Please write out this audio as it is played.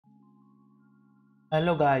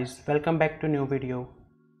Hello guys, welcome back to new video.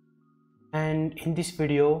 And in this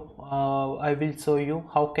video I will show you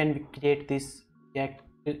how can we create this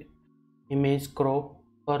React image crop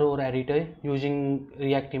for our editor using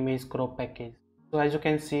React image crop package. So as you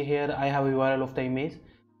can see here, I have a URL of the image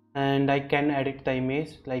and I can edit the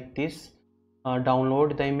image like this,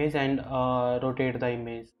 download the image and rotate the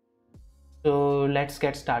image. So let's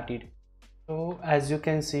get started. So as you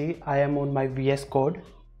can see, I am on my VS Code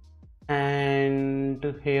and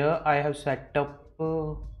here I have set up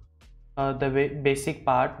the basic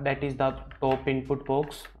part, that is the top input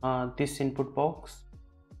box, this input box,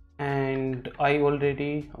 and I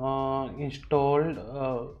already installed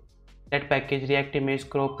that package React image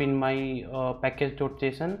crop in my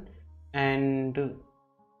package.json and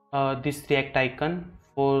this React icon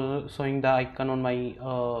for showing the icon on my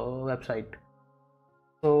website.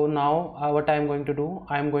 So now what I am going to do,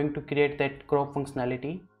 I am going to create that crop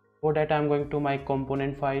functionality. For that I am going to my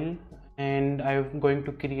component file and I am going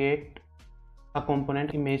to create a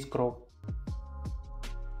component image crop.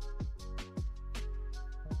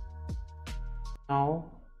 Now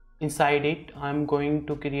inside it I am going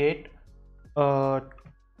to create one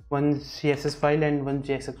CSS file and one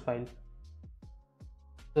JSX file.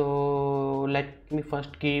 So let me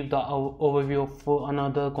first give the overview of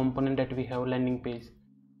another component that we have, landing page.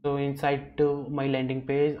 So inside my landing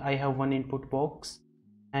page I have one input box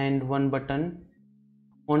and one button.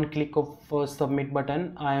 On click of submit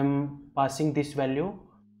button, I am passing this value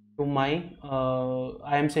to my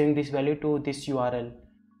I am saving this value to this URL.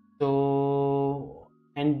 So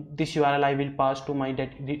and this URL I will pass to my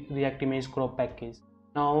React image crop package.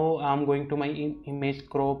 Now I am going to my image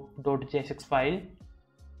crop.jsx file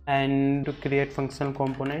and to create functional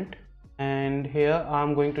component, and here I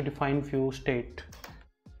am going to define view state.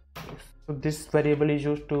 So this variable is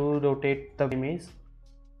used to rotate the image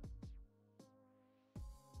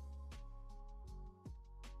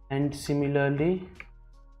and similarly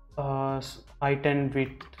height and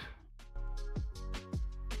width.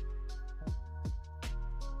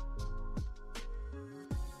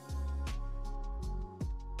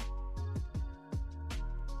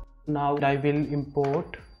 Now I will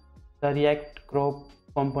import the React crop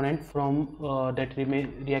component from that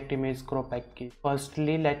React image crop package.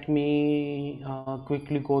 Firstly, let me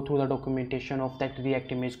quickly go through the documentation of that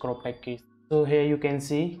React image crop package. So here you can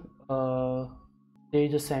see there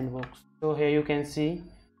is a sandbox. So here you can see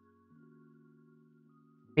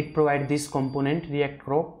it provides this component React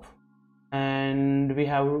crop, and we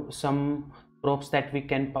have some crops that we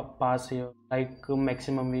can pass here, like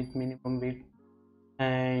maximum width, minimum width,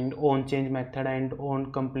 and on change method and on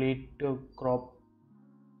complete crop.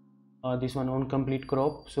 This one on complete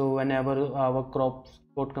crop. So whenever our crops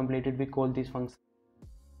got completed, we call this function.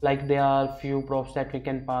 Like there are few props that we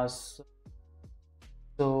can pass.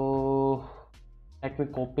 So let me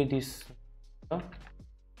copy this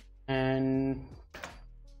and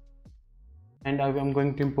I am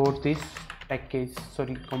going to import this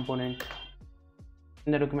component.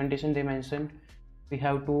 In the documentation they mentioned we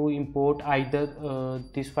have to import either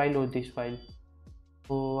this file or this file.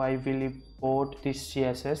 So I will import this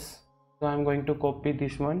CSS. So I am going to copy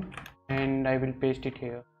this one and I will paste it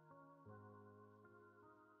here.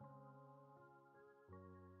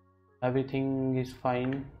 Everything is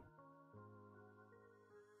fine.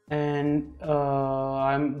 And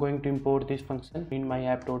I'm going to import this function in my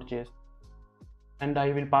app.js, and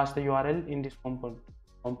I will pass the URL in this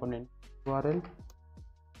component. URL.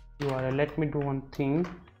 Let me do one thing.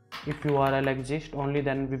 If URL exists, only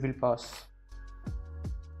then we will pass.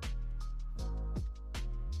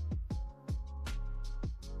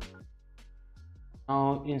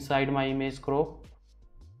 Now inside my image crop,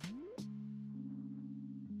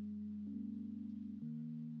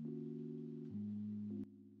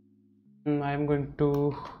 I am going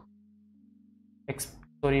to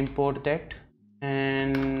import that,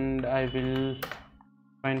 and I will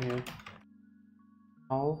find here.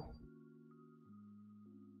 Now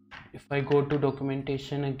if I go to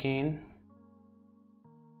documentation again,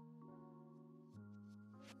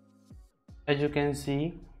 as you can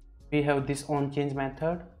see we have this on change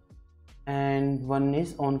method and one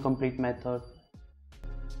is on complete method.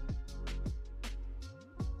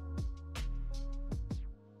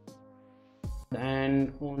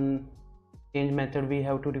 And on change method we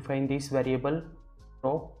have to define this variable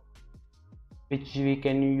crop, which we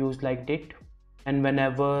can use like dit, and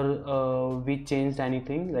whenever we changed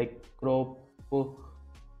anything like crop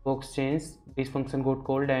box change, this function got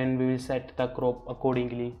called and we will set the crop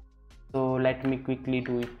accordingly. So let me quickly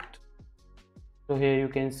do it. So here you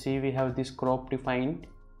can see we have this crop defined,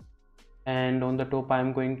 and on the top I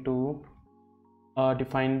am going to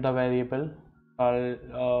define the variable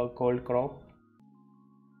called crop.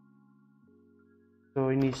 So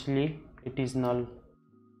initially it is null.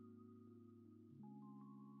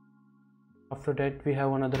 After that we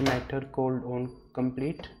have another method called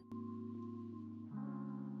onComplete.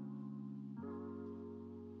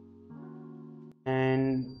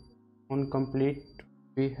 And onComplete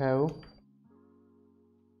we have,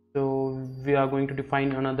 so we are going to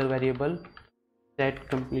define another variable set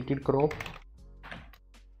completed crop,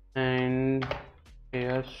 and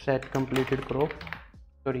here set completed crop,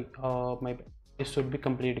 sorry, my bad, it should be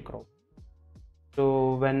completed crop.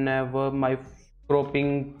 So whenever my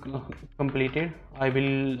cropping completed, I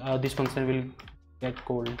will this function will get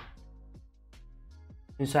called.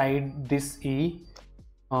 Inside this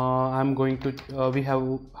I'm going to we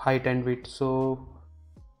have height and width, so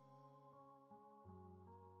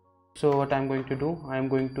what I'm going to do, I'm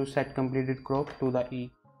going to set completed crop to the e.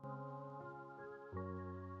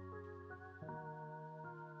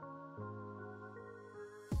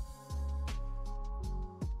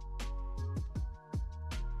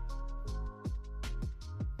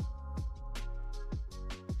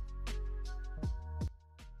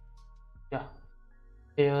 Yeah,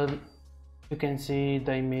 here you can see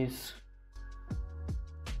the image.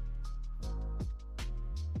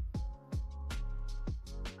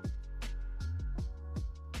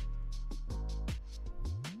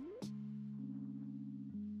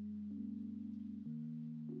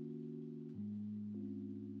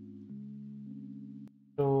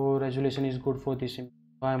 So resolution is good for this image,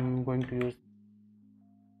 so I'm going to use.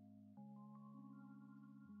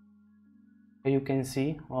 You can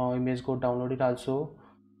see image got downloaded also.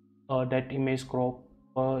 That image crop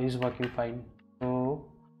is working fine. So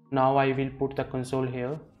now I will put the console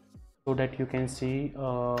here so that you can see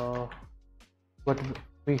what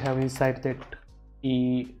we have inside that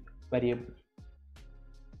e variable.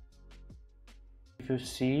 If you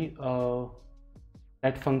see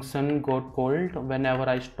that function got called whenever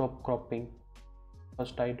I stop cropping.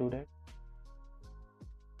 First I do that.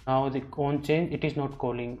 Now the on change it is not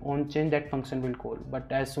calling, on change that function will call,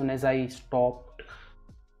 but as soon as I stopped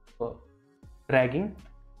dragging,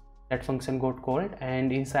 that function got called,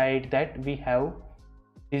 and inside that we have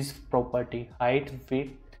this property height,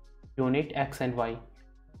 width, unit, x and y.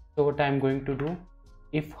 So what I am going to do,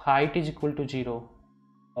 if height is equal to 0,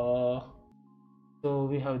 so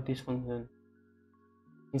we have this function,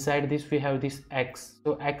 inside this we have this x,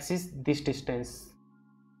 so x is this distance,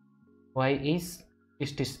 y is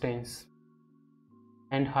this distance,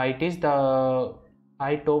 and height is the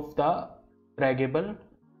height of the draggable.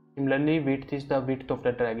 Similarly width is the width of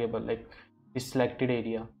the draggable, like this selected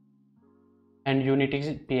area, and unit is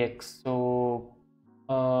px. So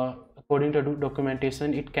according to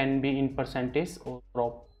documentation it can be in percentage or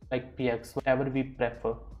crop, like px, whatever we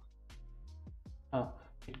prefer.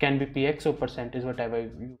 It can be px or percentage, whatever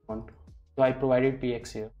you want. So I provided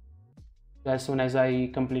px here. So as soon as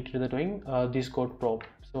I completed the drawing, this got cropped.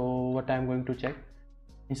 So what I'm going to check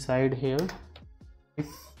inside here, if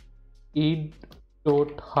e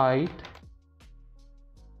dot height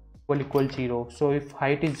equal 0, so if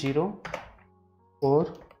height is 0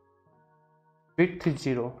 or width is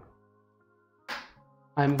 0,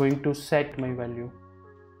 I'm going to set my value.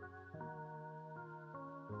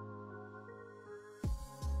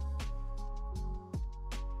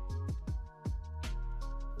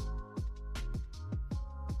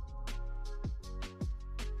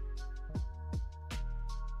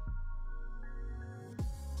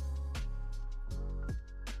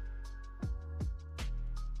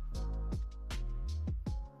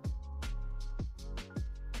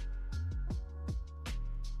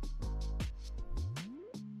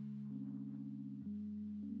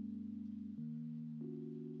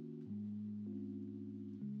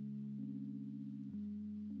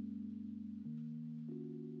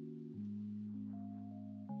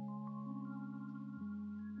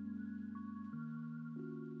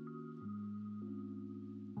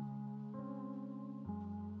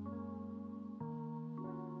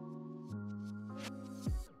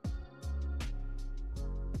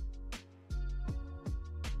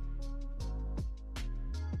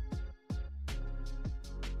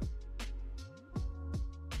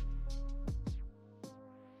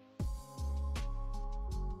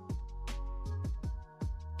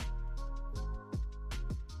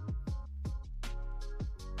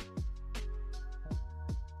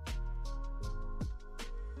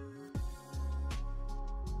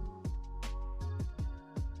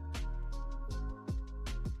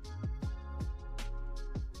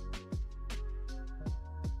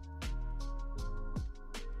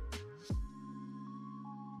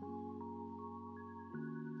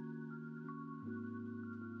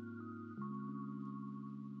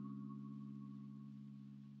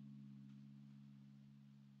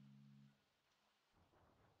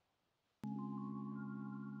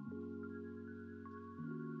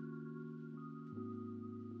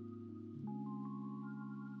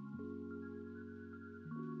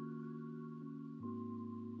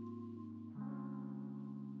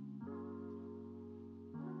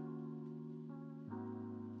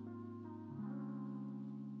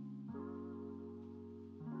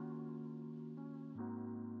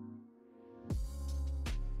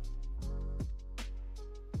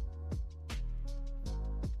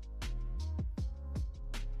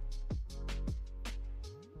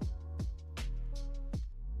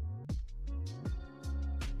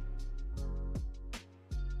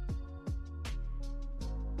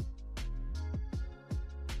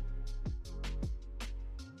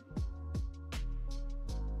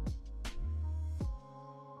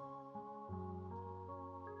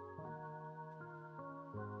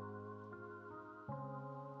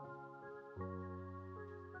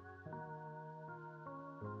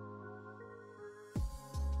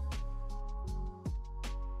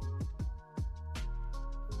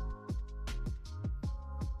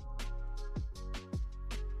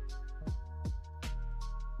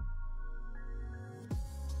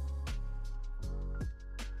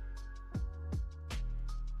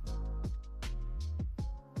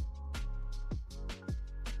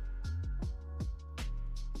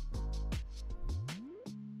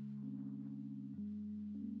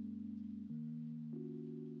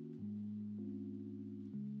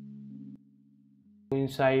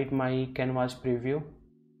 inside my canvas preview,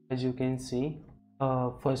 as you can see,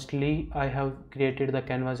 firstly I have created the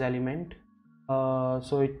canvas element,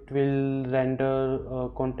 so it will render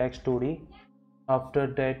context 2D. After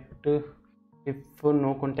that, if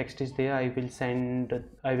no context is there, I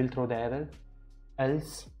will throw the error.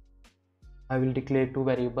 Else I will declare two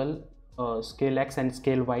variable, scale x and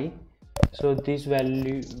scale y. So this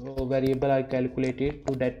variable I calculated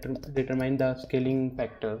to determine the scaling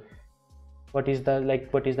factor. What is the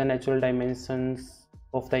natural dimensions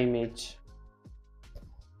of the image?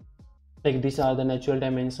 Like these are the natural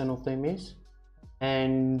dimension of the image,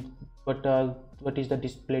 and what is the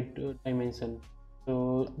displayed dimension.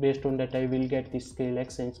 So based on that I will get this scale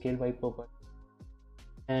x and scale y property.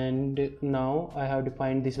 And now I have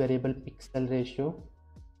defined this variable pixel ratio.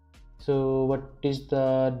 So what is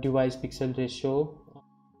the device pixel ratio?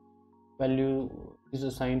 Value is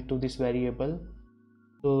assigned to this variable,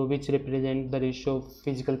 so which represent the ratio of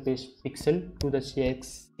physical pixel to the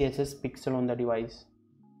CSS pixel on the device.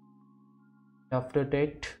 After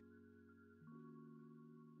that,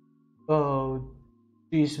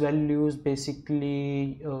 these values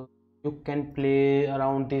basically you can play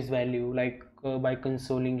around this value, like by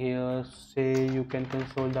consoling here. Say you can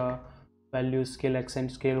console the value scale x and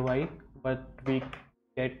scale y, but we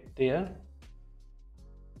get there.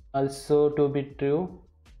 Also, to be true,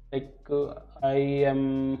 like I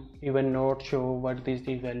am even not sure what this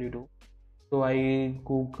value do, so I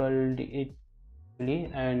googled it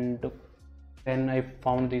and then I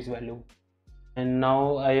found this value, and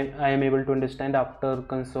now I am able to understand after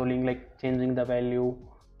consoling, like changing the value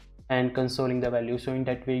and consoling the value. So in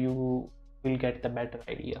that way you will get the better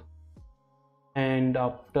idea. And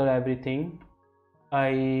after everything,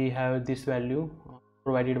 I have this value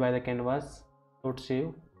provided by the canvas.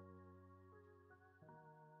 .save.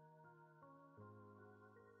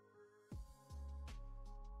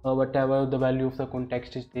 Whatever the value of the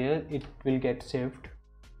context is there, it will get saved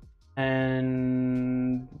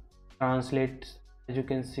and translate. As you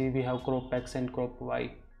can see, we have crop x and crop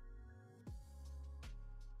y.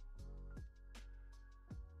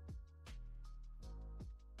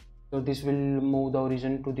 So this will move the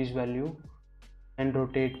origin to this value and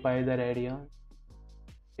rotate by the radian.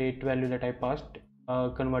 Rate value that I passed,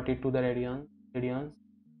 convert it to the radians,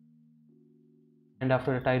 and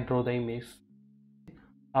after that I draw the image.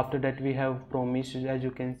 After that we have promise. As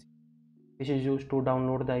you can see, this is used to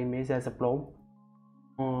download the image as a blob.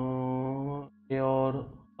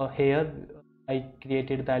 Here I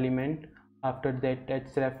created the element. After that,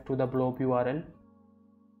 href to the blob URL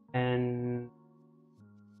and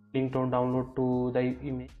link on download to the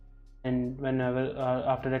image. And whenever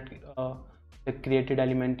after that the created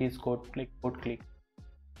element is code click.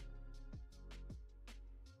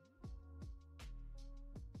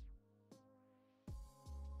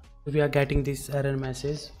 We are getting this error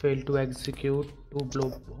message, failed to execute to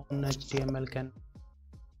blob on HTML can.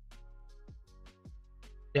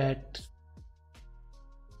 That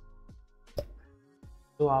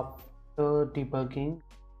so after debugging,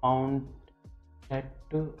 found that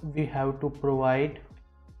we have to provide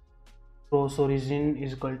cross origin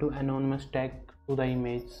is equal to anonymous tag to the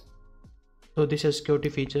image. So this is a security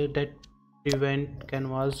feature that prevent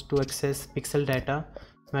canvas to access pixel data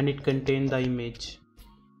when it contains the image.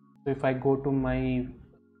 So if I go to my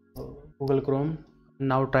Google Chrome,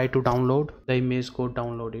 now try to download, the image got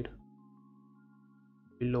downloaded.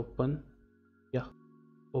 Will open, yeah,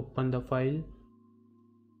 open the file,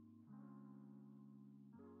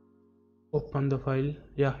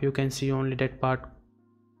 yeah, you can see only that part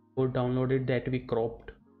got downloaded that we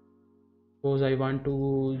cropped. Suppose I want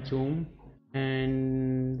to zoom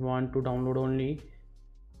and want to download only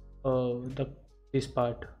this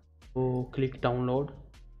part, so click download,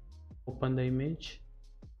 open the image.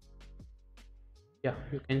 Yeah,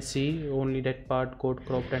 you can see only that part got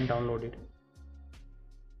cropped and downloaded.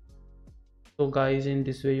 So guys, in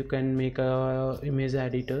this way you can make a image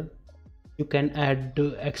editor. You can add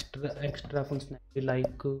extra functionality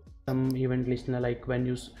like some event listener, like when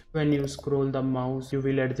you scroll the mouse, you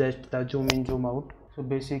will adjust the zoom in, zoom out. So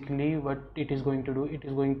basically what it is going to do, it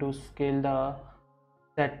is going to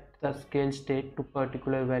set the scale state to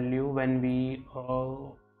particular value when we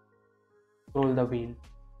scroll the wheel.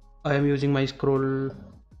 I am using my scroll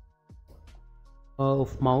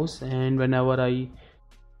of mouse, and whenever I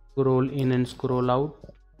scroll in and scroll out,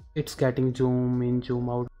 it's getting zoom in, zoom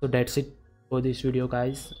out. So that's it for this video,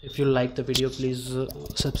 guys. If you like the video, please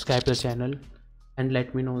subscribe the channel and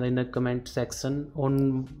let me know in the comment section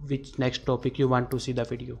on which next topic you want to see the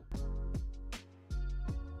video.